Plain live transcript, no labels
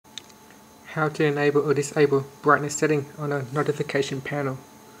how to enable or disable brightness setting on a notification panel.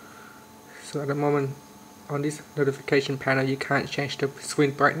 So at the moment on this notification panel you can't change the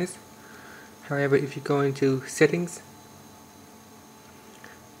screen brightness. However, if you go into settings,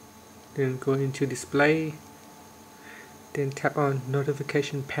 then go into display, then tap on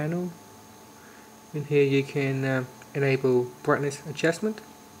notification panel, and here you can enable brightness adjustment.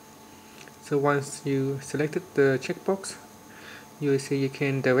 So once you selected the checkbox, you will see you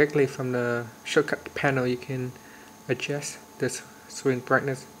can directly from the shortcut panel you can adjust the screen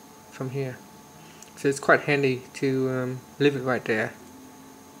brightness from here. So it's quite handy to leave it right there.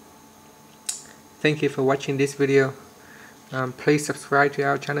 Thank you for watching this video. Please subscribe to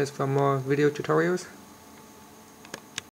our channel for more video tutorials.